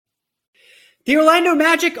The Orlando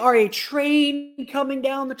Magic are a train coming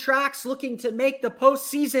down the tracks looking to make the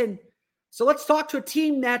postseason. So let's talk to a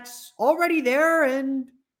team that's already there and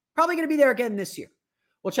probably going to be there again this year.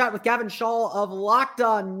 We'll chat with Gavin Schall of Locked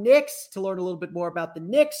On Knicks to learn a little bit more about the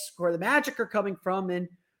Knicks, where the Magic are coming from, and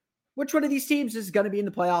which one of these teams is going to be in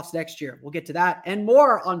the playoffs next year. We'll get to that and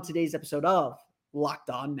more on today's episode of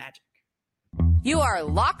Locked On Magic. You are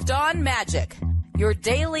Locked On Magic, your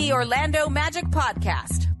daily Orlando Magic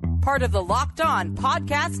podcast. Part of the Locked On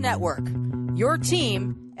Podcast Network, your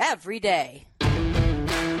team every day.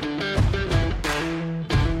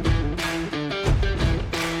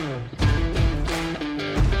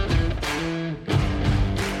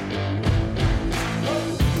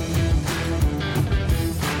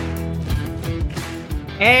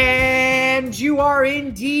 And you are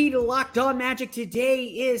indeed Locked On Magic. Today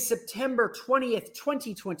is September 20th,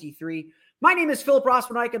 2023. My name is Philip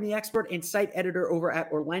Rossman-Ike. I'm the expert and site editor over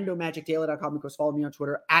at OrlandoMagicDaily.com. Of course, follow me on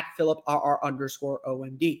Twitter at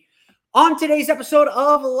PhilipRR_OMD. On today's episode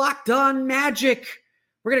of Locked On Magic,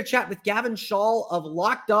 we're going to chat with Gavin Schall of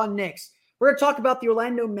Locked On Knicks. We're going to talk about the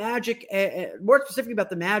Orlando Magic, more specifically about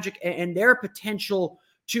the Magic and their potential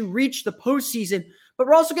to reach the postseason. But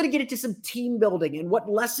we're also going to get into some team building and what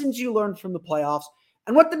lessons you learned from the playoffs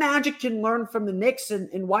and what the Magic can learn from the Knicks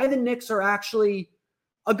and why the Knicks are actually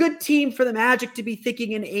a good team for the Magic to be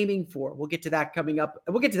thinking and aiming for. We'll get to that coming up.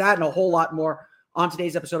 We'll get to that and a whole lot more on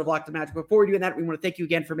today's episode of Locked On Magic. Before we do that, we want to thank you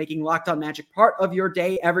again for making Locked On Magic part of your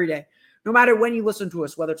day every day. No matter when you listen to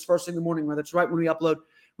us, whether it's first thing in the morning, whether it's right when we upload,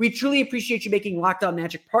 we truly appreciate you making Locked On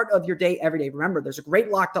Magic part of your day every day. Remember, there's a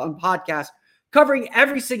great Locked On podcast covering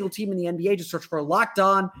every single team in the NBA. Just search for Locked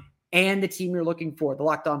On and the team you're looking for. The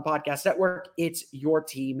Locked On Podcast Network. It's your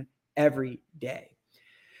team every day.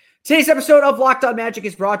 Today's episode of Locked On Magic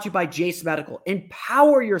is brought to you by Jace Medical.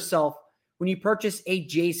 Empower yourself when you purchase a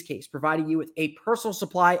Jace case, providing you with a personal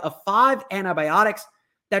supply of 5 antibiotics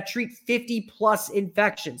that treat 50-plus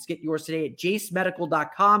infections. Get yours today at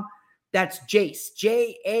jacemedical.com. That's Jace,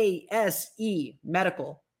 J-A-S-E,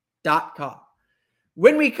 medical.com.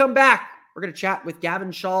 When we come back, we're going to chat with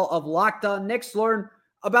Gavin Schall of Locked On Knicks, learn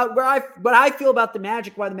about what I feel about the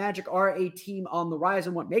Magic, why the Magic are a team on the rise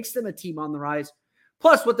and what makes them a team on the rise.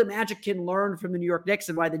 Plus, what the Magic can learn from the New York Knicks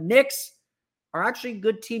and why the Knicks are actually a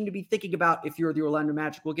good team to be thinking about if you're the Orlando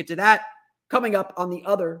Magic. We'll get to that coming up on the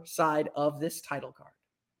other side of this title card.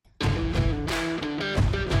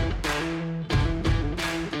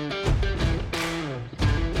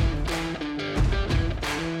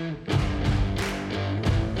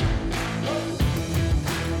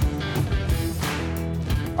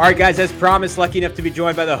 All right, guys, as promised, lucky enough to be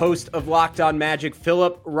joined by the host of Locked On Magic,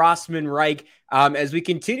 Philip Rossman-Reich, as we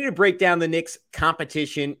continue to break down the Knicks'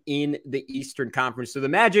 competition in the Eastern Conference. So the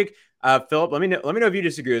Magic, Philip, let me know if you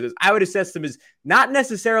disagree with this. I would assess them as not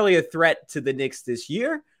necessarily a threat to the Knicks this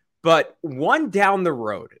year, but one down the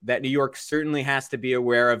road that New York certainly has to be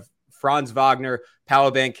aware of. Franz Wagner, Paolo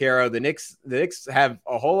Banchero, the Knicks have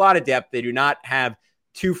a whole lot of depth. They do not have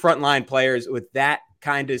two frontline players with that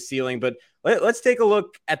kind of ceiling, but let's take a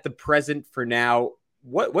look at the present for now.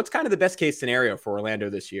 What's kind of the best case scenario for Orlando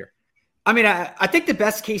this year? I mean, I think the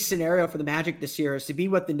best case scenario for the Magic this year is to be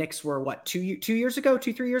what the Knicks were, 3 years ago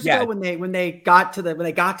when they got to the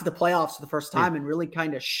playoffs for the first time and really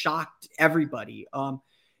kind of shocked everybody.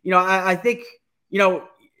 I think,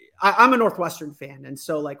 I'm a Northwestern fan. And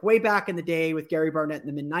so like way back in the day with Gary Barnett in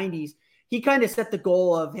the mid 90s, he kind of set the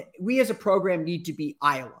goal of we as a program need to be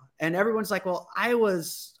Iowa. And everyone's like, well,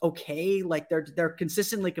 Iowa's okay. Like they're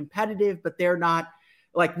consistently competitive, but they're not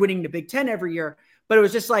like winning the Big Ten every year. But it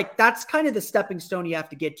was just like, that's kind of the stepping stone you have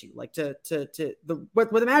to get to. Like where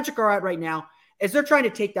the Magic are at right now is they're trying to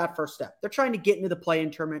take that first step. They're trying to get into the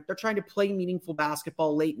play-in tournament. They're trying to play meaningful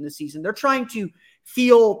basketball late in the season. They're trying to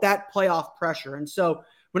feel that playoff pressure. And so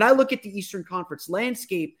when I look at the Eastern Conference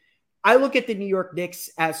landscape, I look at the New York Knicks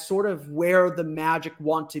as sort of where the Magic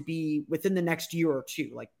want to be within the next year or two.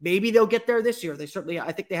 Like maybe they'll get there this year.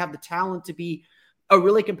 I think they have the talent to be a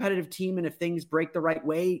really competitive team. And if things break the right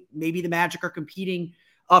way, maybe the Magic are competing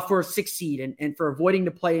for a 6th seed and for avoiding the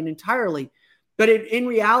play-in entirely. But in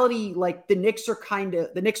reality, like the Knicks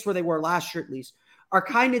where they were last year, at least, are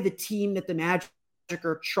kind of the team that the Magic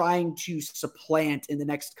are trying to supplant in the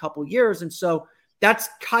next couple years. And so that's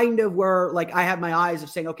kind of where like I have my eyes of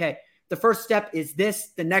saying, okay, the first step is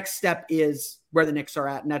this. The next step is where the Knicks are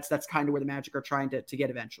at. And that's kind of where the Magic are trying to get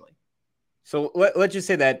eventually. So let's just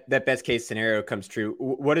say that best case scenario comes true.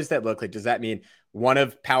 What does that look like? Does that mean one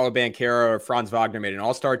of Paolo Banchero or Franz Wagner made an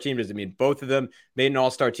all-star team? Does it mean both of them made an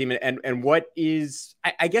all-star team? And what is,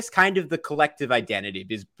 I guess, kind of the collective identity?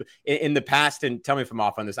 Because in the past, and tell me if I'm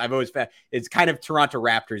off on this, I've always found it's kind of Toronto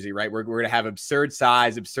Raptors-y, right? We're going to have absurd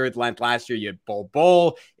size, absurd length. Last year, you had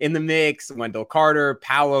Bol in the mix, Wendell Carter,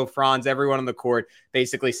 Paolo, Franz, everyone on the court,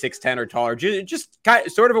 basically 6'10" or taller. Just kind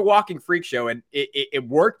of, sort of a walking freak show. And it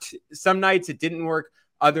worked some nights. It didn't work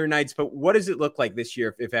other nights, but what does it look like this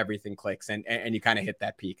year if everything clicks and you kind of hit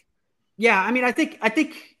that peak? Yeah, I mean, I think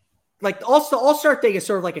like also all-star thing is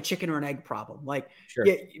sort of like a chicken or an egg problem. Like, sure.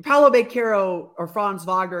 Paolo Banchero or Franz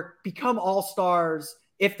Wagner become all-stars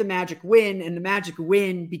if the Magic win, and the Magic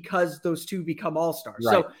win because those two become all-stars.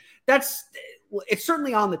 Right. So it's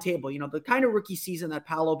certainly on the table. You know, the kind of rookie season that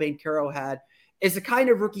Paolo Banchero had is the kind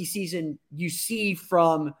of rookie season you see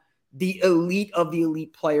from the elite of the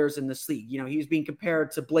elite players in this league. You know, he was being compared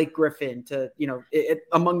to Blake Griffin, to, you know,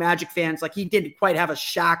 among Magic fans, like he didn't quite have a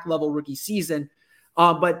Shaq level rookie season.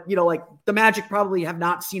 But, you know, like the Magic probably have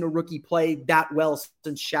not seen a rookie play that well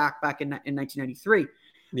since Shaq back in 1993.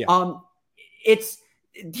 Yeah.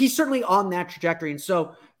 He's certainly on that trajectory. And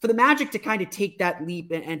so for the Magic to kind of take that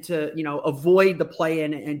leap and to, you know, avoid the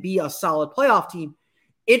play-in and be a solid playoff team,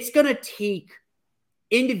 it's going to take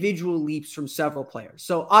individual leaps from several players.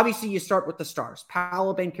 So obviously you start with the stars,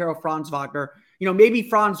 Paolo Banchero, Franz Wagner. You know, maybe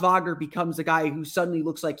Franz Wagner becomes a guy who suddenly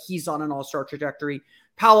looks like he's on an all-star trajectory.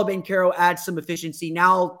 Paolo Banchero adds some efficiency.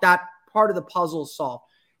 Now that part of the puzzle is solved.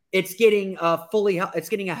 It's getting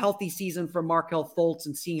a healthy season from Markelle Fultz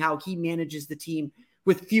and seeing how he manages the team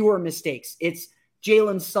with fewer mistakes. It's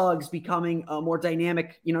Jalen Suggs becoming a more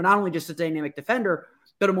dynamic, you know, not only just a dynamic defender,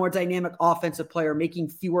 but a more dynamic offensive player, making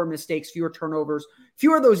fewer mistakes, fewer turnovers,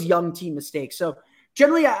 fewer of those young team mistakes. So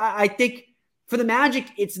generally, I think for the Magic,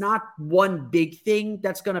 it's not one big thing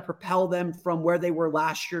that's going to propel them from where they were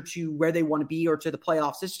last year to where they want to be or to the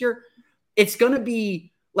playoffs this year. It's going to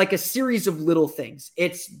be like a series of little things.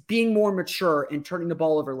 It's being more mature and turning the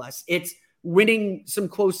ball over less. It's winning some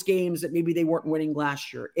close games that maybe they weren't winning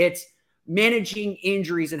last year. It's managing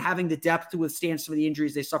injuries and having the depth to withstand some of the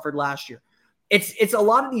injuries they suffered last year. It's a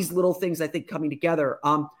lot of these little things, I think, coming together.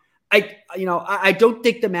 I don't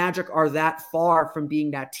think the Magic are that far from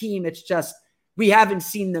being that team. It's just we haven't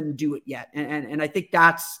seen them do it yet, and I think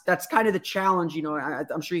that's kind of the challenge. You know,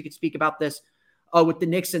 I'm sure you could speak about this with the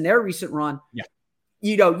Knicks and their recent run. Yeah,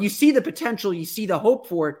 you know, you see the potential, you see the hope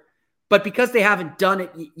for it, but because they haven't done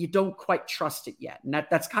it, you don't quite trust it yet, and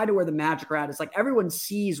that's kind of where the Magic are at. It's like everyone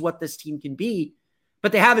sees what this team can be,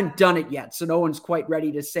 but they haven't done it yet. So no one's quite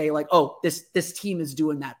ready to say like, oh, this team is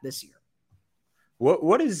doing that this year.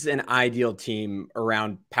 What does an ideal team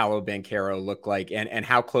around Paolo Banchero look like, and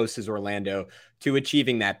how close is Orlando to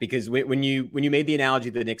achieving that? Because when you made the analogy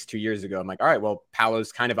of the Knicks 2 years ago, I'm like, all right, well,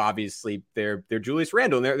 Paolo's kind of obviously they're Julius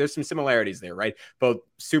Randle, and there's some similarities there, right? Both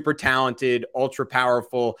super talented, ultra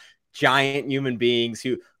powerful, giant human beings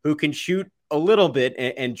who can shoot a little bit,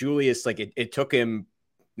 and Julius, like it took him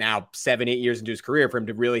now 7-8 years into his career for him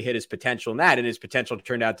to really hit his potential in that. And his potential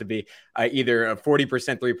turned out to be either a 40%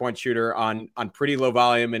 3-point shooter on pretty low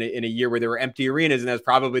volume in a year where there were empty arenas. And that's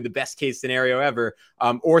probably the best case scenario ever.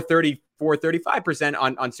 Or 35%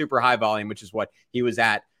 on super high volume, which is what he was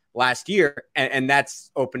at last year. And that's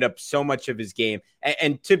opened up so much of his game.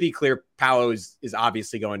 And to be clear, Paolo is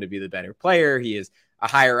obviously going to be the better player. He is a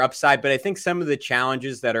higher upside, but I think some of the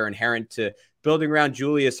challenges that are inherent to building around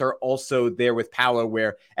Julius are also there with Paolo,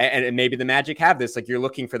 where, and maybe the Magic have this, like you're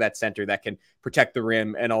looking for that center that can protect the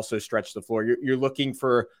rim and also stretch the floor. You're looking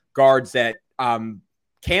for guards that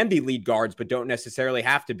can be lead guards, but don't necessarily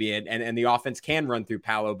have to be it. And the offense can run through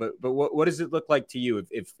Paolo, but what does it look like to you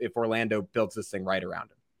if Orlando builds this thing right around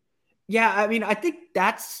him? Yeah, I mean, I think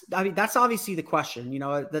that's obviously the question. You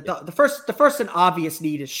know, the first and obvious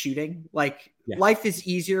need is shooting. Like life is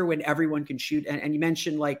easier when everyone can shoot. And you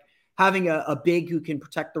mentioned like having a big who can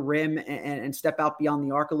protect the rim and step out beyond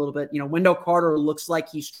the arc a little bit. You know, Wendell Carter looks like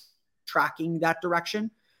he's tracking that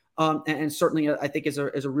direction. And certainly I think is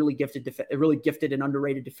a really gifted and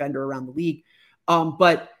underrated defender around the league.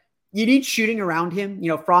 But you need shooting around him. You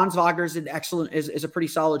know, Franz Wagner is is a pretty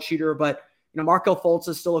solid shooter, but you know, Markelle Fultz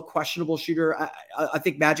is still a questionable shooter. I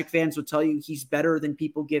think Magic fans would tell you he's better than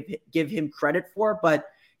people give him credit for, but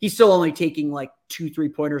he's still only taking like 2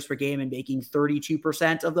 3-pointers per game and making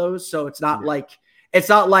 32% of those. So it's not like,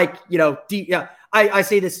 you know, I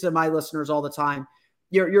say this to my listeners all the time.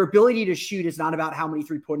 Your ability to shoot is not about how many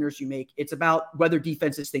 3-pointers you make. It's about whether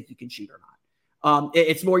defenses think you can shoot or not.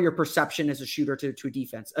 It's more your perception as a shooter to a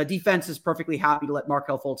defense. A defense is perfectly happy to let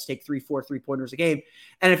Markelle Fultz take 3-4 3-pointers a game.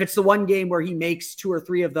 And if it's the one game where he makes 2 or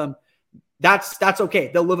 3 of them, that's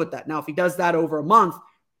okay. They'll live with that. Now, if he does that over a month,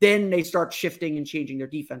 then they start shifting and changing their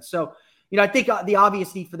defense. So, I think the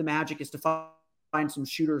obvious need for the Magic is to find some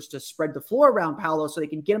shooters to spread the floor around Paolo so they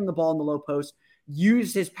can get him the ball in the low post,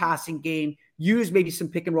 use his passing game, use maybe some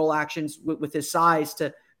pick and roll actions with his size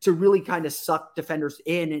to really kind of suck defenders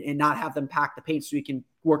in and not have them pack the paint so he can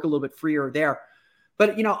work a little bit freer there.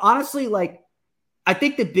 But, honestly, I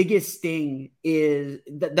think the biggest thing is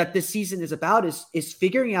that this season is about is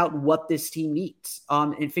figuring out what this team needs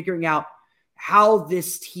and figuring out how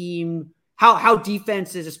this team, how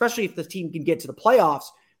defenses, especially if the team can get to the playoffs,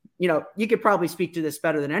 you could probably speak to this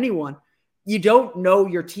better than anyone. You don't know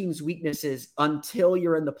your team's weaknesses until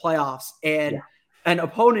you're in the playoffs and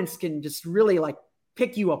opponents can just really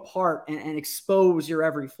pick you apart and expose your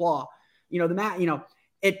every flaw.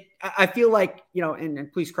 I feel like,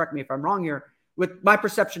 and please correct me if I'm wrong here, with my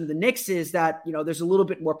perception of the Knicks is that, there's a little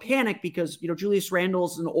bit more panic because, Julius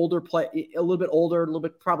Randle's an older play, a little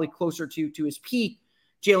bit probably closer to his peak.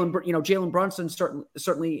 Jalen Brunson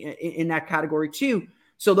certainly in that category too.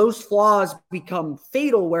 So those flaws become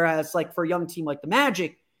fatal. Whereas for a young team like the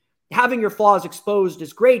Magic, having your flaws exposed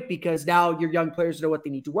is great because now your young players know what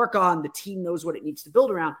they need to work on. The team knows what it needs to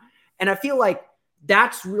build around. And I feel like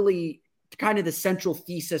that's really kind of the central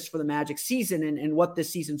thesis for the Magic season and what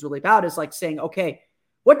this season's really about is saying, okay,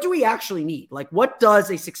 what do we actually need? What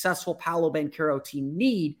does a successful Paolo Banchero team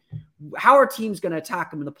need? How are teams going to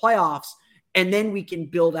attack them in the playoffs? And then we can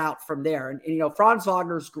build out from there. And Franz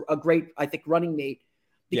Wagner's a great, I think, running mate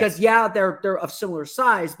because they're of similar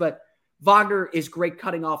size, but Wagner is great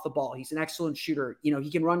cutting off the ball. He's an excellent shooter.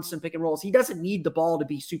 He can run some pick and rolls. He doesn't need the ball to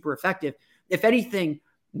be super effective. If anything,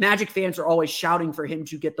 Magic fans are always shouting for him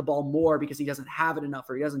to get the ball more because he doesn't have it enough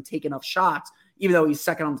or he doesn't take enough shots, even though he's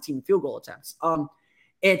second on the team in field goal attempts.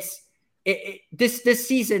 This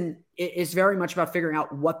season is very much about figuring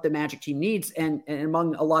out what the Magic team needs and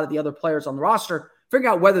among a lot of the other players on the roster,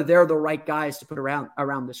 figuring out whether they're the right guys to put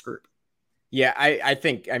around this group. Yeah, I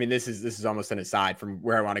think, this is almost an aside from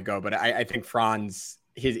where I want to go, but I think Franz,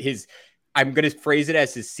 his I'm going to phrase it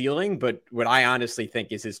as his ceiling, but what I honestly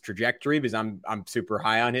think is his trajectory, because I'm super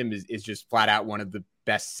high on him, is just flat out one of the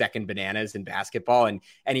best second bananas in basketball. And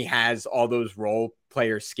he has all those role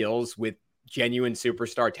player skills with genuine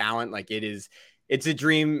superstar talent. It's a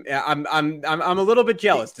dream. I'm a little bit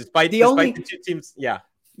jealous despite the two teams. Yeah.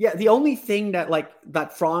 Yeah. The only thing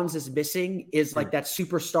that Franz is missing is that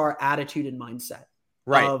superstar attitude and mindset,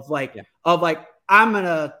 right?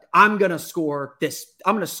 I'm gonna score this.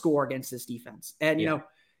 I'm gonna score against this defense. And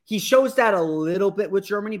he shows that a little bit with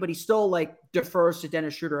Germany, but he still defers to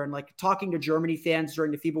Dennis Schroeder. And talking to Germany fans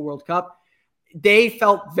during the FIBA World Cup, they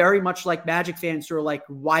felt very much like Magic fans who are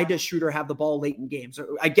why does Schroeder have the ball late in games?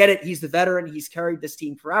 I get it. He's the veteran. He's carried this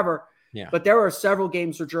team forever. Yeah. But there were several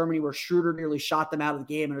games for Germany where Schroeder nearly shot them out of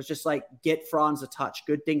the game. And it was just get Franz a touch.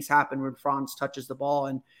 Good things happen when Franz touches the ball.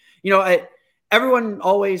 And, everyone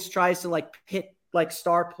always tries to pit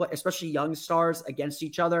star play, especially young stars against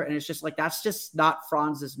each other. And it's just that's just not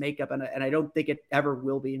Franz's makeup. And I don't think it ever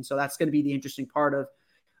will be. And so that's going to be the interesting part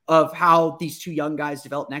of how these two young guys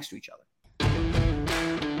develop next to each other.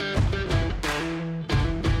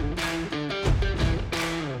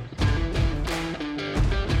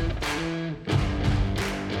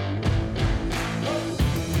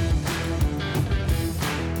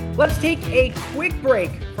 Let's take a quick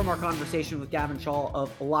break from our conversation with Gavin Schall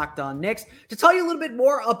of Locked On Knicks to tell you a little bit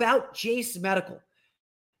more about Jase Medical.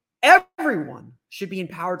 Everyone should be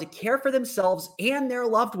empowered to care for themselves and their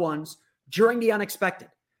loved ones during the unexpected.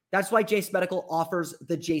 That's why Jase Medical offers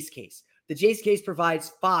the Jase Case. The Jase Case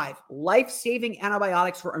provides 5 life-saving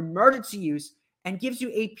antibiotics for emergency use and gives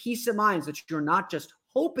you a peace of mind that you're not just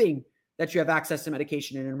hoping that you have access to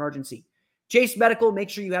medication in an emergency. Jase Medical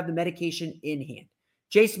makes sure you have the medication in hand.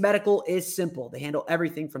 Jase Medical is simple. They handle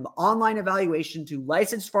everything from the online evaluation to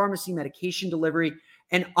licensed pharmacy medication delivery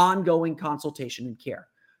and ongoing consultation and care.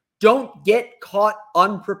 Don't get caught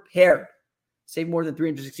unprepared. Save more than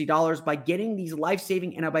 $360 by getting these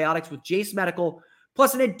life-saving antibiotics with Jase Medical,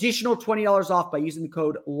 plus an additional $20 off by using the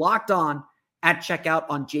code LOCKEDON at checkout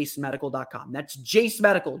on jasemedical.com. That's Jase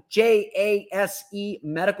Medical, Jase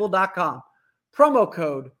medical.com. Promo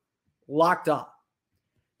code LOCKEDON.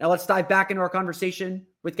 Now let's dive back into our conversation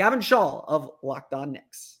with Gavin Schall of Locked On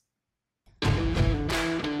Knicks.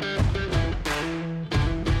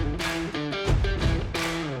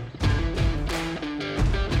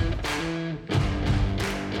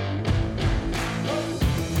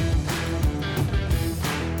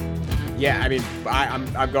 Yeah,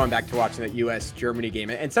 I'm going back to watching that U.S. Germany game,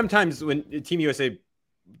 and sometimes when Team USA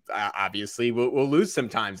obviously will lose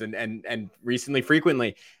sometimes and recently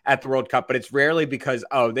frequently at the World Cup, but it's rarely because,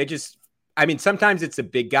 sometimes it's a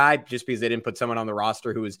big guy just because they didn't put someone on the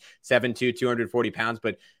roster who was 7'2", 240 pounds,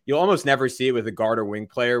 but you'll almost never see it with a guard or wing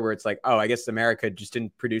player where it's like, oh, I guess America just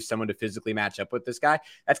didn't produce someone to physically match up with this guy.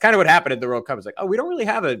 That's kind of what happened at the World Cup. It's like, oh, we don't really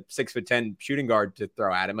have a 6'10" shooting guard to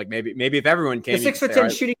throw at him. Like maybe if everyone came, the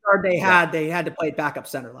 6'10" shooting guard they had to play backup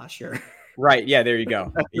center last year. Right. Yeah. There you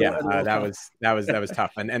go. Yeah. That was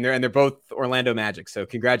tough. And they're both Orlando Magic. So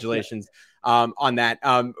congratulations on that.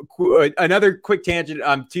 Another quick tangent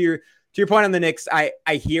to your point on the Knicks. I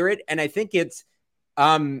hear it. And I think it's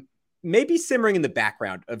maybe simmering in the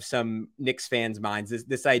background of some Knicks fans' minds,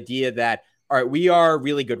 this idea that, all right, we are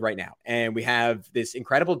really good right now. And we have this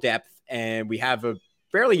incredible depth and we have a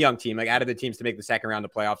fairly young team, like out of the teams to make the second round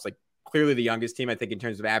of playoffs, like clearly the youngest team, I think, in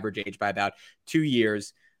terms of average age by about 2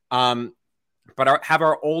 years. But have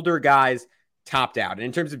our older guys topped out. And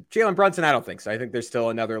in terms of Jalen Brunson, I don't think so. I think there's still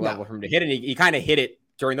another level for him to hit. And he kind of hit it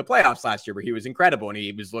during the playoffs last year where he was incredible. And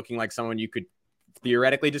he was looking like someone you could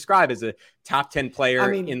theoretically describe as a top 10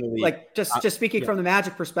 player in the league. Like just speaking from the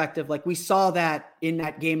Magic perspective, like we saw that in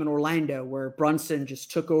that game in Orlando where Brunson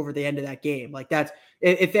just took over the end of that game. Like that's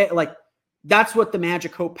what the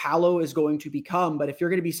Magic hope Paolo is going to become. But if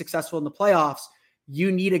you're going to be successful in the playoffs,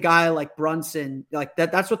 you need a guy like Brunson, like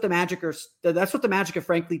that. That's what the Magic have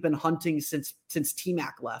frankly been hunting since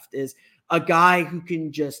T-Mac left, is a guy who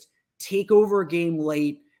can just take over a game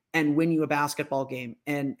late and win you a basketball game.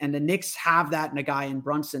 And the Knicks have that in a guy in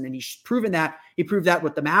Brunson. And he's proven that. He proved that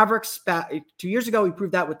with the Mavericks 2 years ago. He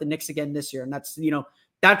proved that with the Knicks again this year. And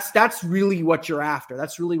that's really what you're after.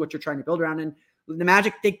 That's really what you're trying to build around. And the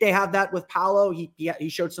Magic think they have that with Paolo. He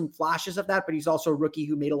showed some flashes of that, but he's also a rookie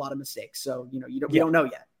who made a lot of mistakes. So, we don't know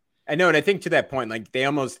yet. I know. And I think to that point, like they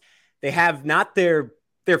have not their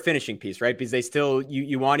finishing piece, right? Because they still,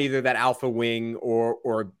 you want either that alpha wing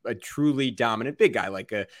or a truly dominant big guy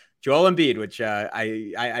like a Joel Embiid, which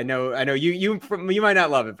I know you might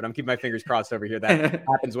not love it, but I'm keeping my fingers crossed over here that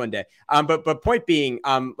happens one day. But point being,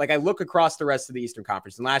 like I look across the rest of the Eastern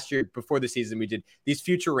Conference, and last year before the season we did these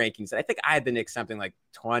future rankings, and I think I had the Knicks something like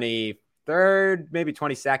 23rd, maybe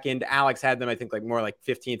 22nd. Alex had them, I think, like more like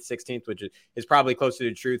 15th, 16th, which is probably closer to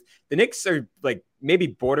the truth. The Knicks are like maybe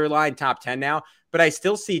borderline top 10 now, but I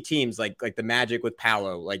still see teams like the Magic with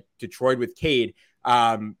Paolo, like Detroit with Cade.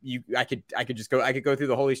 I could go through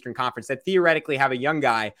the whole Eastern Conference that theoretically have a young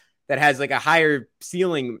guy that has like a higher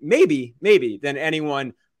ceiling, maybe than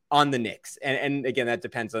anyone on the Knicks. And again, that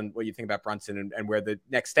depends on what you think about Brunson and where the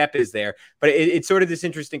next step is there. But it's sort of this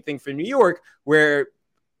interesting thing for New York where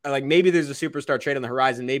like maybe there's a superstar trade on the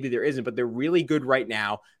horizon, maybe there isn't, but they're really good right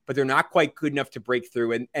now, but they're not quite good enough to break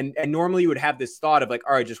through. And normally you would have this thought of like,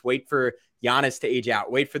 all right, just wait for Giannis to age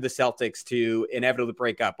out, wait for the Celtics to inevitably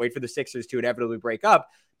break up, wait for the Sixers to inevitably break up.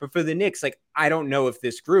 But for the Knicks, like, I don't know if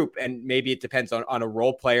this group, and maybe it depends on a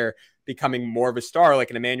role player becoming more of a star, like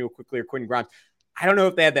an Emmanuel Quickley or Quentin Grimes. I don't know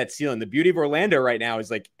if they have that ceiling. The beauty of Orlando right now is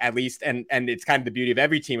like, at least, and it's kind of the beauty of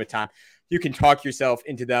every team with time, you can talk yourself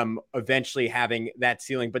into them eventually having that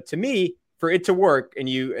ceiling. But to me, for it to work, and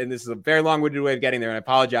this is a very long-winded way of getting there, and I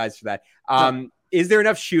apologize for that. Is there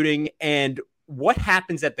enough shooting, and what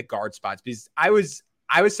happens at the guard spots? Because I was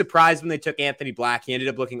surprised when they took Anthony Black. He ended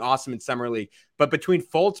up looking awesome in Summer League. But between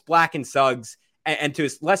Fultz, Black, and Suggs, and to a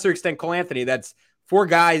lesser extent Cole Anthony, that's four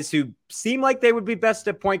guys who seem like they would be best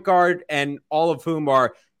at point guard, and all of whom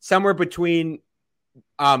are somewhere between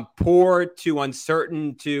poor to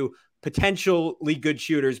uncertain to potentially good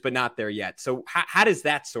shooters, but not there yet. So how does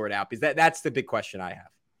that sort out? Because that's the big question I have.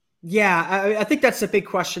 Yeah, I think that's a big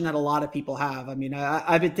question that a lot of people have. I mean,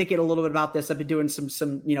 I've been thinking a little bit about this. I've been doing some,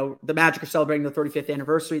 the Magic are celebrating their 35th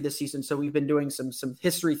anniversary this season. So we've been doing some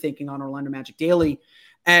history thinking on Orlando Magic Daily.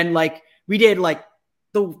 And like, we did like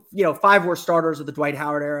the, 5 worst starters of the Dwight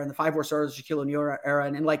Howard era and the 5 worst starters of Shaquille O'Neal era.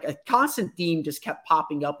 And like a constant theme just kept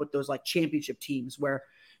popping up with those like championship teams where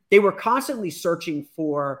they were constantly searching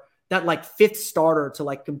for that like 5th starter to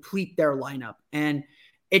like complete their lineup. And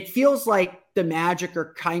it feels like the Magic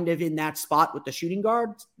are kind of in that spot with the shooting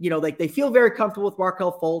guards. Like they feel very comfortable with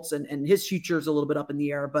Markelle Fultz and his future is a little bit up in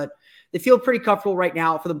the air, but they feel pretty comfortable right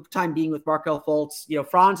now for the time being with Markelle Fultz.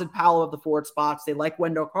 Franz and Paolo have the forward spots. They like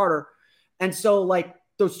Wendell Carter. And so like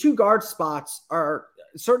those 2 guard spots are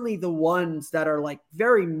certainly the ones that are like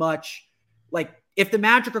very much like if the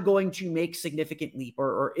Magic are going to make significant leap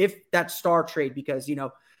or if that star trade, because,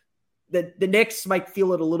 the Knicks might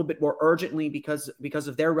feel it a little bit more urgently because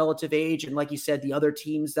of their relative age. And like you said, the other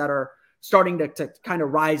teams that are starting to kind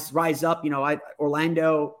of rise up,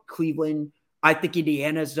 Orlando, Cleveland, I think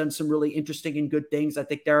Indiana has done some really interesting and good things. I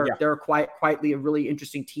think they're quietly a really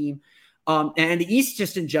interesting team. And the East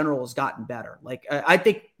just in general has gotten better. Like I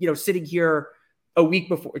think, sitting here 2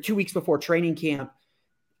 weeks before training camp,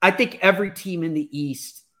 I think every team in the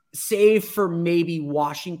East, save for maybe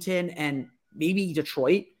Washington and maybe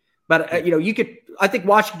Detroit, but I think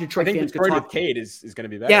Washington, Detroit fans Detroit could talk. With Cade is going to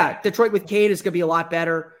be better. Yeah, Detroit with Cade is going to be a lot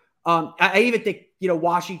better. I even think,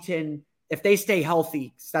 Washington, if they stay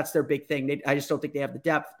healthy, that's their big thing. I just don't think they have the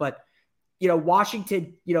depth, but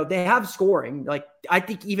Washington, they have scoring. Like, I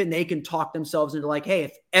think even they can talk themselves into like, hey,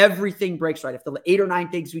 if everything breaks right, if the 8 or 9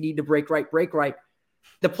 things we need to break right,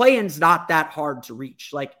 the play-in's not that hard to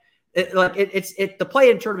reach. The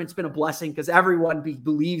play-in tournament's been a blessing because everyone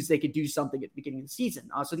believes they could do something at the beginning of the season.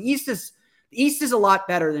 So the East is a lot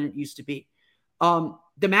better than it used to be.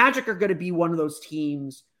 The Magic are going to be one of those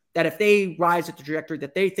teams that if they rise at the trajectory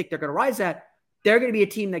that they think they're going to rise at, they're going to be a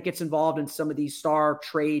team that gets involved in some of these star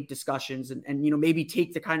trade discussions and maybe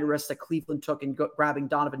take the kind of risk that Cleveland took in grabbing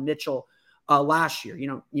Donovan Mitchell last year.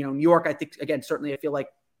 New York, I think, again, certainly I feel like,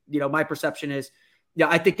 my perception is,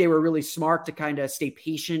 I think they were really smart to kind of stay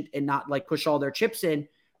patient and not like push all their chips in,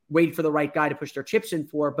 wait for the right guy to push their chips in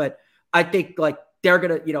for. But I think like they're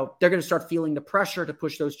going to start feeling the pressure to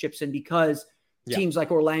push those chips in because teams like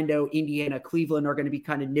Orlando, Indiana, Cleveland are going to be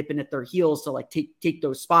kind of nipping at their heels to like take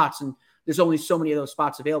those spots. And there's only so many of those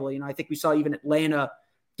spots available. I think we saw even Atlanta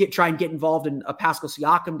try and get involved in a Pascal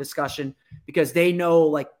Siakam discussion because they know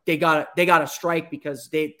like they got to strike because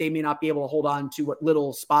they may not be able to hold on to what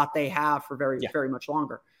little spot they have for very much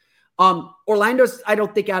longer. Orlando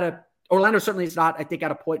certainly is not, I think, at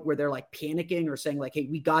a point where they're like panicking or saying like, hey,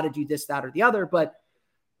 we got to do this, that, or the other, but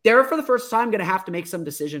they're for the first time going to have to make some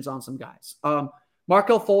decisions on some guys.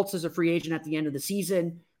 Markelle Fultz is a free agent at the end of the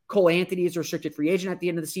season. Cole Anthony is a restricted free agent at the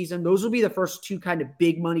end of the season. Those will be the first 2 kind of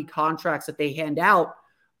big money contracts that they hand out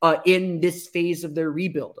in this phase of their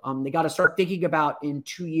rebuild. They got to start thinking about in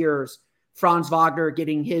 2 years, Franz Wagner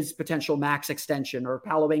getting his potential max extension or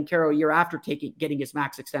Paolo Banchero a year after getting his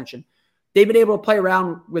max extension. They've been able to play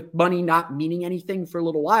around with money not meaning anything for a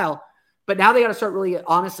little while, but now they got to start really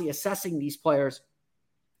honestly assessing these players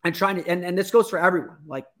and trying to, and this goes for everyone.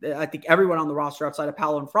 Like I think everyone on the roster outside of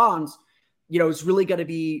Paolo and Franz, is really going to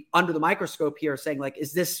be under the microscope here saying like,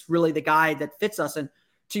 is this really the guy that fits us? And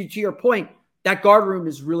to your point, that guard room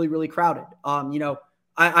is really, really crowded. I've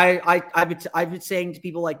been saying to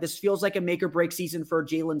people like this feels like a make or break season for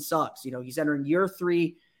Jalen Suggs. He's entering year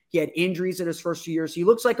 3. He had injuries in his first 2 years. He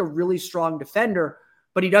looks like a really strong defender,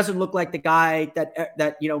 but he doesn't look like the guy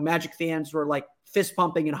that Magic fans were like fist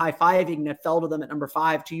pumping and high fiving that fell to them at number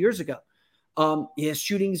 5 2 years ago. His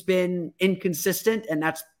shooting's been inconsistent, and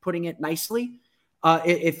that's putting it nicely.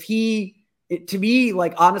 To me,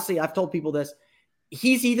 like honestly, I've told people this.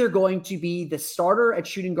 He's either going to be the starter at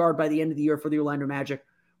shooting guard by the end of the year for the Orlando Magic,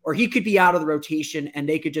 or he could be out of the rotation and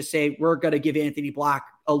they could just say, we're going to give Anthony Black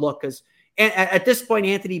a look. Because at this point,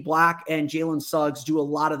 Anthony Black and Jalen Suggs do a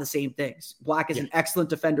lot of the same things. Black is an excellent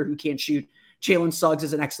defender who can't shoot. Jalen Suggs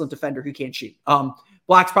is an excellent defender who can't shoot.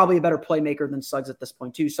 Black's probably a better playmaker than Suggs at this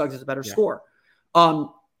point too. Suggs is a better scorer.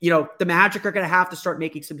 The Magic are going to have to start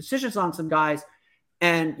making some decisions on some guys.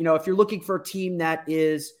 And, if you're looking for a team that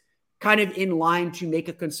is kind of in line to make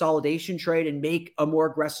a consolidation trade and make a more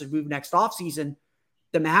aggressive move next offseason,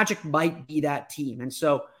 the Magic might be that team. And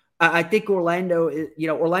so I think Orlando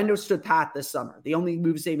stood pat this summer. The only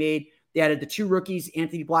moves they made, they added the 2 rookies,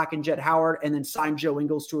 Anthony Black and Jet Howard, and then signed Joe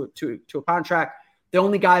Ingles to a contract. The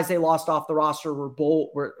only guys they lost off the roster were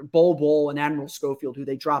Bol and Admiral Schofield, who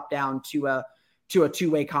they dropped down to a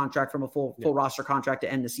 2-way contract from a full roster contract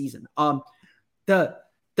to end the season.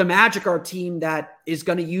 The Magic are a team that is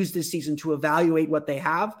going to use this season to evaluate what they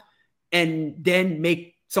have and then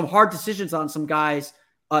make some hard decisions on some guys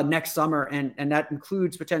next summer. And that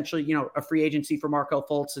includes potentially, a free agency for Markelle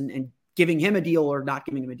Fultz and giving him a deal or not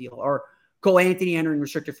giving him a deal, or Cole Anthony entering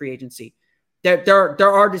restricted free agency. There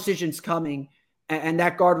are decisions coming, and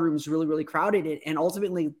that guard room is really, really crowded. And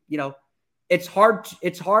ultimately, it's hard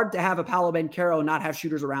to have a Paolo Banchero and not have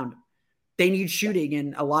shooters around him. They need shooting,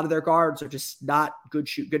 and a lot of their guards are just not good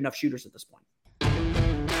enough shooters at this point.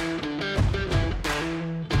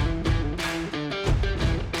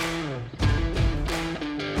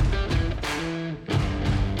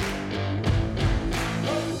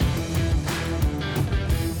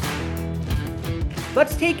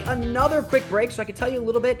 Let's take another quick break so I can tell you a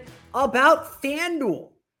little bit about FanDuel.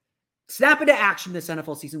 Snap into action this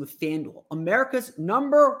NFL season with FanDuel, America's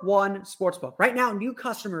 #1 sportsbook. Right now, new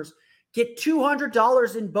customers get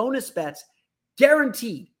 $200 in bonus bets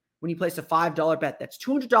guaranteed when you place a $5 bet. That's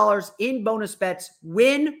 $200 in bonus bets,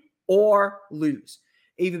 win or lose.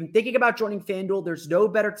 If you've been thinking about joining FanDuel, there's no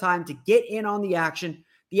better time to get in on the action.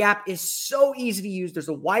 The app is so easy to use. There's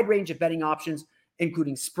a wide range of betting options,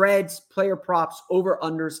 including spreads, player props,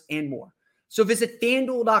 over-unders, and more. So visit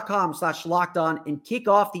FanDuel.com/lockedon and kick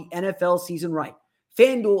off the NFL season right.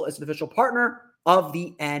 FanDuel is an official partner of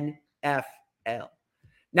the NFL.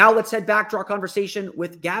 Now let's head back to our conversation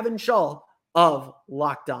with Gavin Schall of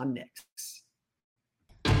Locked On Knicks.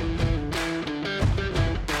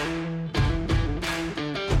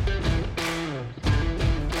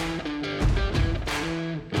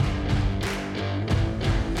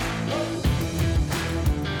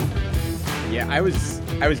 Yeah, I was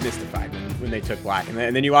mystified when they took Black, and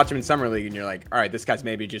then you watch him in summer league, and you're like, all right, this guy's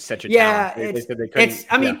maybe just such a talent.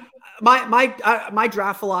 My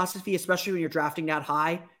draft philosophy, especially when you're drafting that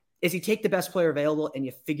high, is you take the best player available and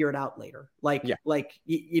you figure it out later.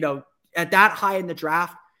 At that high in the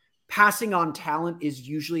draft, passing on talent is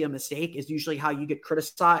usually a mistake. Is usually how you get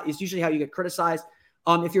criticized.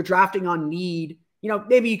 If you're drafting on need,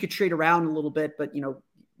 maybe you could trade around a little bit, but you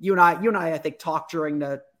and I think talked during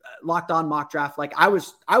the Locked On mock draft. Like I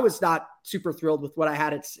was not super thrilled with what I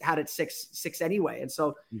had at six anyway. And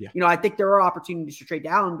so, I think there are opportunities to trade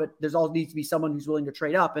down, but there's also needs to be someone who's willing to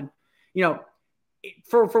trade up. And,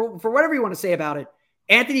 for whatever you want to say about it,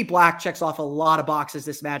 Anthony Black checks off a lot of boxes.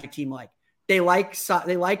 This Magic team, they like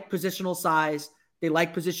positional size. They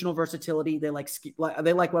like positional versatility. They like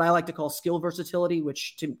what I like to call skill versatility,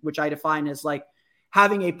 which I define as like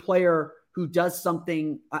having a player who does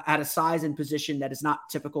something at a size and position that is not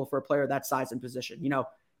typical for a player that size and position.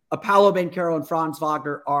 Paolo Banchero and Franz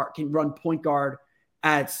Wagner can run point guard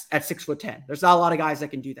at 6'10". There's not a lot of guys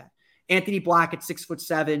that can do that. Anthony Black at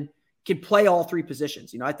 6'7" can play all three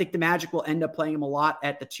positions. I think the Magic will end up playing him a lot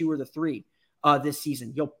at the 2 or the 3 this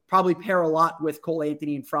season. You'll probably pair a lot with Cole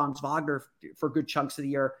Anthony and Franz Wagner for good chunks of the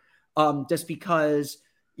year, just because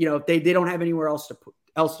they don't have anywhere else to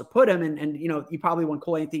put him, and you probably want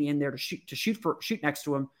Cole Anthony in there to shoot next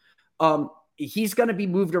to him. He's going to be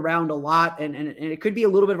moved around a lot, and it could be a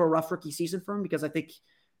little bit of a rough rookie season for him because I think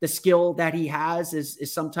the skill that he has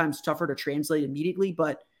is sometimes tougher to translate immediately.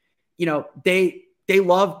 But they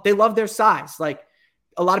love their size. Like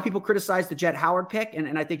a lot of people criticize the Jet Howard pick,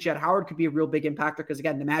 and I think Jet Howard could be a real big impactor because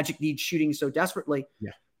again the Magic needs shooting so desperately.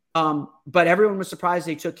 Yeah. But everyone was surprised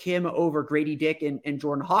they took him over Grady Dick and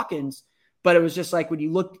Jordan Hawkins. But it was just like when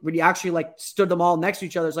you actually stood them all next to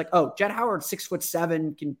each other, it's like, oh, Jet Howard,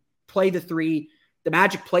 6'7", can play the 3. The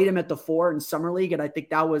Magic played him at the 4 in summer league, and I think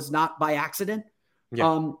that was not by accident.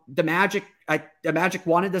 Yeah. The Magic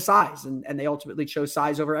wanted the size, and they ultimately chose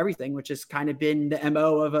size over everything, which has kind of been the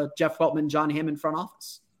MO of a Jeff Weltman, John Hammond front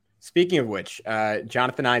office. Speaking of which,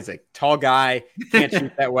 Jonathan Isaac, tall guy, can't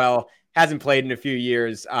shoot that well, hasn't played in a few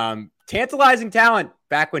years. Tantalizing talent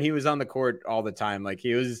back when he was on the court all the time. Like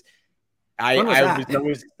he was. If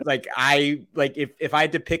I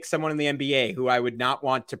had to pick someone in the NBA who I would not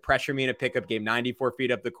want to pressure me in a pickup game 94 feet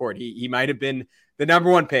up the court, he might have been the number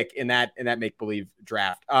 1 pick in that make-believe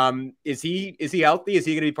draft. Is he healthy? Is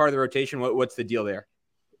he going to be part of the rotation? What's the deal there?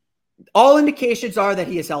 All indications are that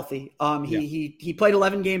he is healthy. He played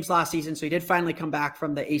 11 games last season, so he did finally come back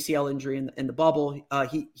from the ACL injury in the bubble.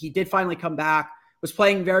 He did finally come back. Was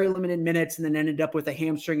playing very limited minutes and then ended up with a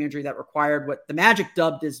hamstring injury that required what the Magic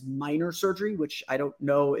dubbed as minor surgery, which I don't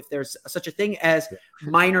know if there's such a thing as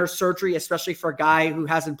minor surgery, especially for a guy who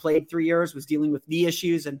hasn't played 3 years, was dealing with knee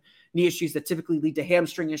issues that typically lead to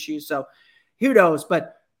hamstring issues. So who knows?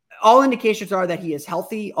 But all indications are that he is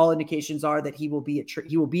healthy. All indications are that he will be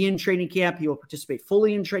in training camp. He will participate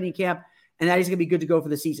fully in training camp, and that he's going to be good to go for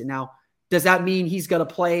the season. Now, does that mean he's going to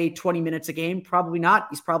play 20 minutes a game? Probably not.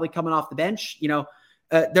 He's probably coming off the bench.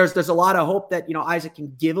 There's a lot of hope that, Isaac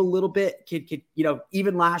can give a little bit.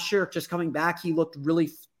 Even last year, just coming back, he looked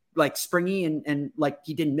really springy and like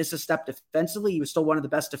he didn't miss a step defensively. He was still one of the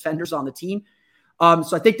best defenders on the team.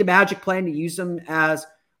 So I think the Magic plan to use him as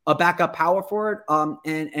a backup power forward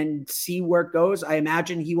and see where it goes. I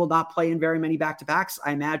imagine he will not play in very many back-to-backs.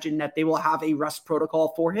 I imagine that they will have a rest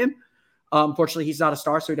protocol for him. Fortunately, he's not a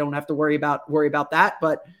star, so we don't have to worry about that.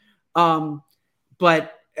 But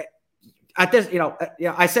at this,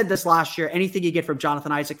 I said this last year, anything you get from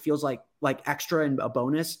Jonathan Isaac feels like extra and a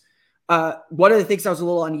bonus. One of the things I was a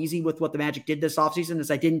little uneasy with what the Magic did this offseason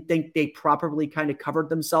is I didn't think they properly kind of covered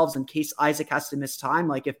themselves in case Isaac has to miss time.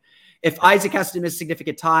 Like if Isaac has to miss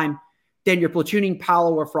significant time, then you're platooning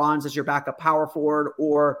Paolo or Franz as your backup power forward,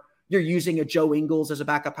 or you're using a Joe Ingles as a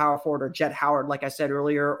backup power forward, or Jet Howard, like I said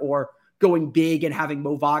earlier, or going big and having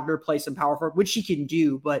Mo Wagner play some power forward, which he can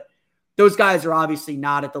do, but those guys are obviously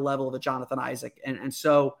not at the level of a Jonathan Isaac. And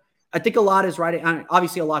so I think a lot is riding on,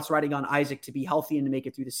 obviously a lot's riding on Isaac to be healthy and to make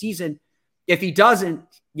it through the season. If he doesn't,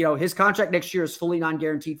 his contract next year is fully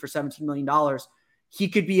non-guaranteed for $17 million. He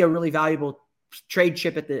could be a really valuable trade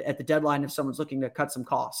chip at the deadline if someone's looking to cut some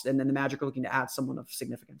costs, and then the Magic are looking to add someone of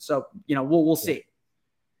significance. So, we'll see.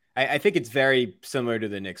 I think it's very similar to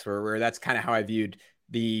the Knicks, where that's kind of how I viewed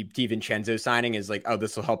the DiVincenzo signing, is like, oh,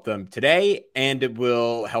 this will help them today, and it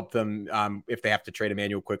will help them if they have to trade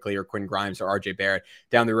Emmanuel quickly or Quinn Grimes or RJ Barrett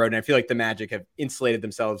down the road. And I feel like the Magic have insulated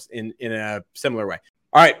themselves in a similar way.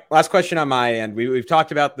 All right, last question on my end. We've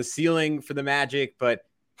talked about the ceiling for the Magic, but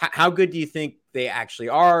how good do you think they actually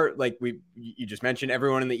are? Like you just mentioned,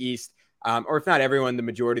 everyone in the East, or if not everyone, the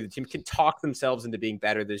majority of the team can talk themselves into being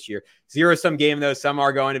better this year. Zero-sum game, though. Some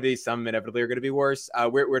are going to be, some inevitably are going to be worse.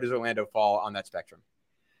 Where does Orlando fall on that spectrum?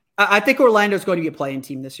 I think Orlando is going to be a play-in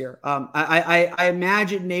team this year. I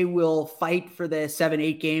imagine they will fight for the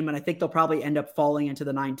 7-8 game, and I think they'll probably end up falling into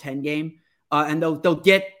the 9-10 game. And they'll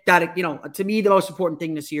get that, to me, the most important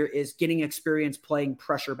thing this year is getting experience playing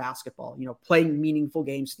pressure basketball, playing meaningful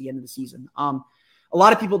games to the end of the season. A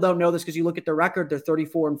lot of people don't know this because you look at their record, they're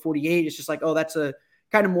 34-48. It's just like, oh, that's a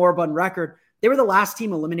kind of moribund record. They were the last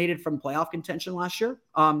team eliminated from playoff contention last year.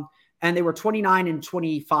 And they were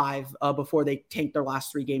 29-25 before they tanked their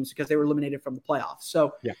last 3 games because they were eliminated from the playoffs.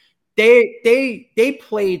 So yeah, they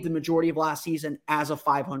played the majority of last season as a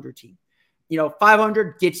 500 team.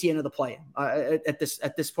 500 gets you into the play-in at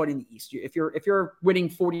this point in the East. If you're winning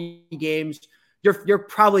 40 games, you're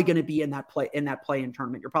probably going to be in that play-in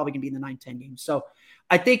tournament. You're probably going to be in the 9-10 games. So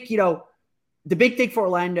I think, the big thing for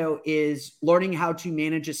Orlando is learning how to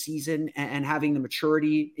manage a season and having the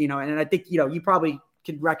maturity, and I think, you probably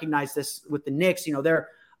can recognize this with the Knicks. They're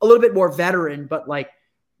a little bit more veteran, but like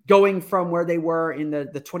going from where they were in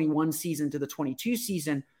the 21 season to the 22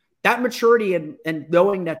 season, that maturity and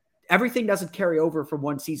knowing that everything doesn't carry over from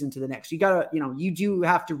one season to the next. You gotta, you do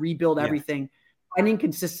have to rebuild everything. Finding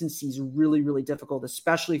consistency is really, really difficult,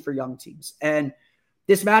 especially for young teams. And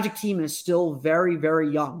this Magic team is still very, very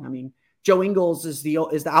young. I mean, Joe Ingles is the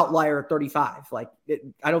outlier at 35.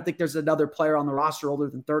 I don't think there's another player on the roster older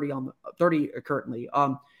than 30 currently.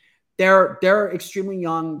 They're extremely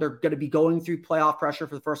young. They're going to be going through playoff pressure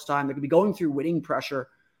for the first time. They're going to be going through winning pressure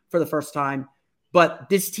for the first time. But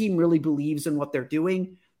this team really believes in what they're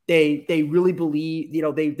doing. They really believe,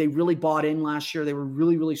 they really bought in last year. They were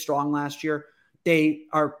really, really strong last year. They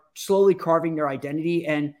are slowly carving their identity.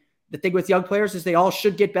 And the thing with young players is they all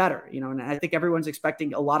should get better, and I think everyone's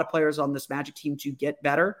expecting a lot of players on this Magic team to get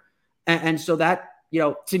better. And so that,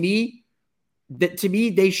 to me,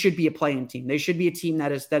 they should be a play-in team. They should be a team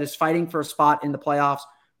that is fighting for a spot in the playoffs.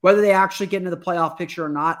 Whether they actually get into the playoff picture or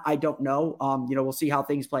not, I don't know. We'll see how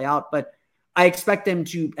things play out, but I expect them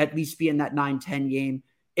to at least be in that 9-10 game,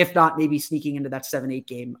 if not maybe sneaking into that 7-8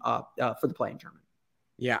 game for the play-in tournament.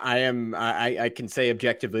 Yeah, I am. I can say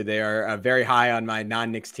objectively they are very high on my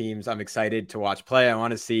non-Knicks teams. I'm excited to watch play. I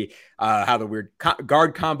want to see how the weird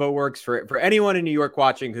guard combo works for anyone in New York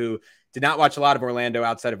watching who did not watch a lot of Orlando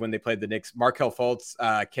outside of when they played the Knicks. Markelle Fultz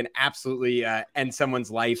can absolutely end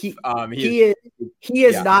someone's life. He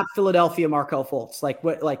is not Philadelphia Markelle Fultz.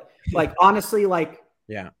 Honestly,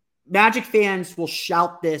 yeah. Magic fans will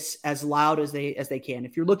shout this as loud as they can.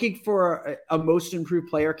 If you're looking for a most improved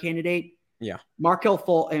player candidate, yeah, Markelle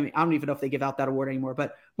Fultz. I mean, I don't even know if they give out that award anymore,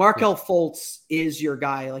 but Markelle Fultz is your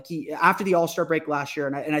guy. He after the All-Star break last year,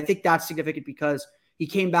 and I think that's significant because he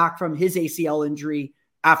came back from his ACL injury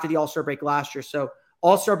after the All-Star break last year. So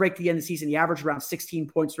All-Star break at the end of the season, he averaged around 16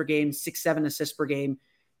 points per game, 6-7 assists per game.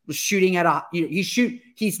 Was shooting at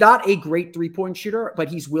he's not a great 3-point shooter, but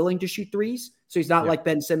he's willing to shoot threes. So he's not like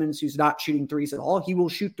Ben Simmons, who's not shooting threes at all. He will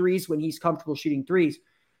shoot threes when he's comfortable shooting threes.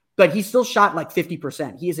 But he still shot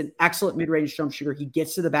 50%. He is an excellent mid-range jump shooter. He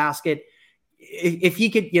gets to the basket. If he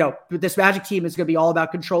could, this Magic team is going to be all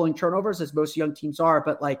about controlling turnovers, as most young teams are.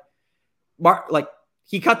 But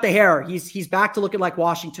he cut the hair. He's back to looking like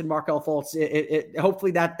Washington, Markelle Fultz.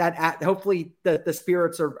 Hopefully hopefully the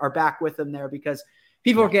spirits are back with him there, because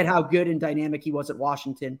people forget how good and dynamic he was at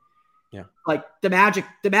Washington. Yeah, the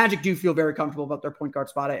Magic do feel very comfortable about their point guard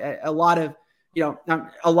spot. A lot of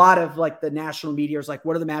the national media is like,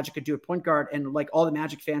 what do the Magic could do at point guard? And all the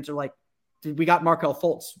Magic fans are like, we got Markelle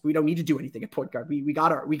Fultz. We don't need to do anything at point guard. We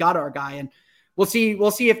got our guy. And we'll see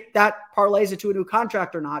if that parlays into a new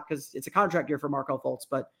contract or not, because it's a contract year for Markelle Fultz.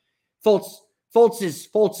 But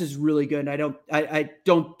Fultz is really good. And I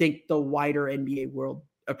don't think the wider NBA world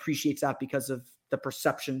appreciates that because of the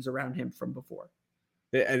perceptions around him from before.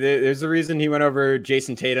 There's a reason he went over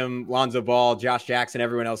Jason Tatum, Lonzo Ball, Josh Jackson,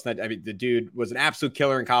 everyone else. The dude was an absolute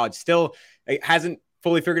killer in college. Still hasn't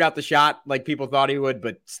fully figured out the shot like people thought he would,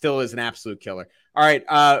 but still is an absolute killer. All right,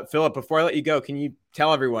 Philip, before I let you go, can you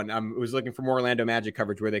tell everyone who's looking for more Orlando Magic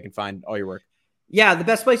coverage where they can find all your work? Yeah, the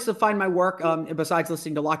best place to find my work, besides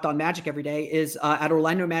listening to Locked On Magic every day, is at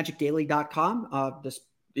OrlandoMagicDaily.com.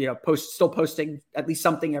 Still posting at least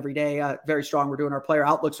something every day. Very strong. We're doing our player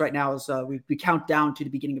outlooks right now as we count down to the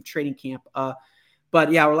beginning of training camp.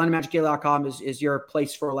 But yeah, OrlandoMagicDaily.com is your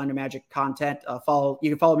place for Orlando Magic content. You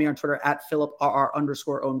can follow me on Twitter at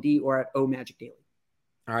PhilipRR_OMD or at OMagicDaily.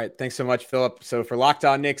 All right. Thanks so much, Philip. So for Locked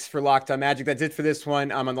On Knicks, for Locked On Magic, that's it for this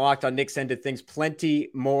one. On the Locked On Knicks end of things, plenty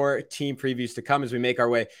more team previews to come as we make our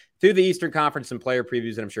way through the Eastern Conference and player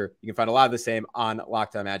previews. And I'm sure you can find a lot of the same on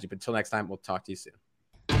Locked On Magic. But until next time, we'll talk to you soon.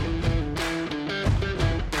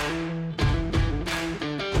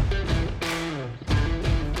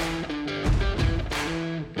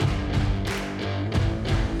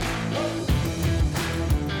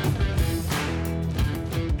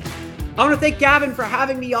 I want to thank Gavin for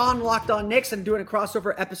having me on Locked On Knicks and doing a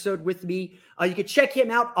crossover episode with me. You can check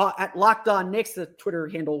him out at Locked On Knicks. The Twitter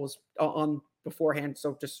handle was on beforehand.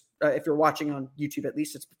 So just if you're watching on YouTube, at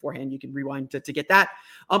least it's beforehand. You can rewind to get that.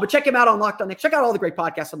 But check him out on Locked On Knicks. Check out all the great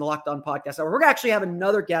podcasts on the Locked On Podcast Hour. We're going to actually have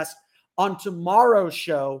another guest on tomorrow's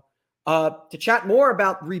show to chat more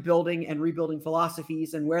about rebuilding and rebuilding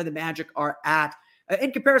philosophies and where the Magic are at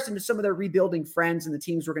in comparison to some of their rebuilding friends and the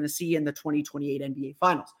teams we're going to see in the 2028 NBA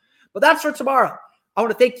Finals. But that's for tomorrow. I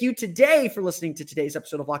want to thank you today for listening to today's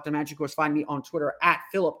episode of Locked On Magic. Of course, find me on Twitter at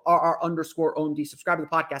PhilipRR_OMD. Subscribe to the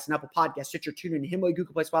podcast on Apple Podcasts, Stitcher, TuneIn, Himalaya,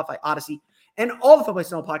 Google Play, Spotify, Odyssey, and all the fun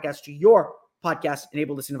places on podcasts to your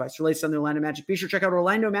podcast-enabled listening device. For latest on the Orlando Magic, be sure to check out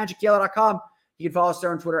OrlandoMagicDaily.com. You can follow us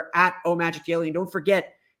there on Twitter at OMagicDaily. And don't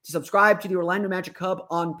forget to subscribe to the Orlando Magic Hub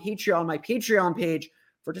on Patreon, my Patreon page,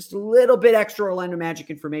 for just a little bit extra Orlando Magic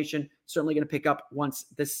information. Certainly going to pick up once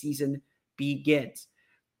the season begins.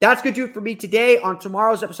 That's going to do it for me today. On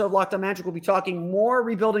tomorrow's episode of Locked On Magic, we'll be talking more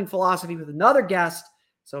rebuilding philosophy with another guest.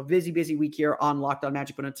 So busy week here on Locked On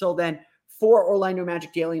Magic. But until then, for Orlando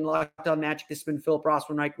Magic Daily and Locked On Magic, this has been Philip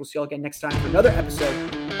Rossman. We'll see you all again next time for another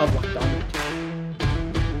episode of Locked On Magic.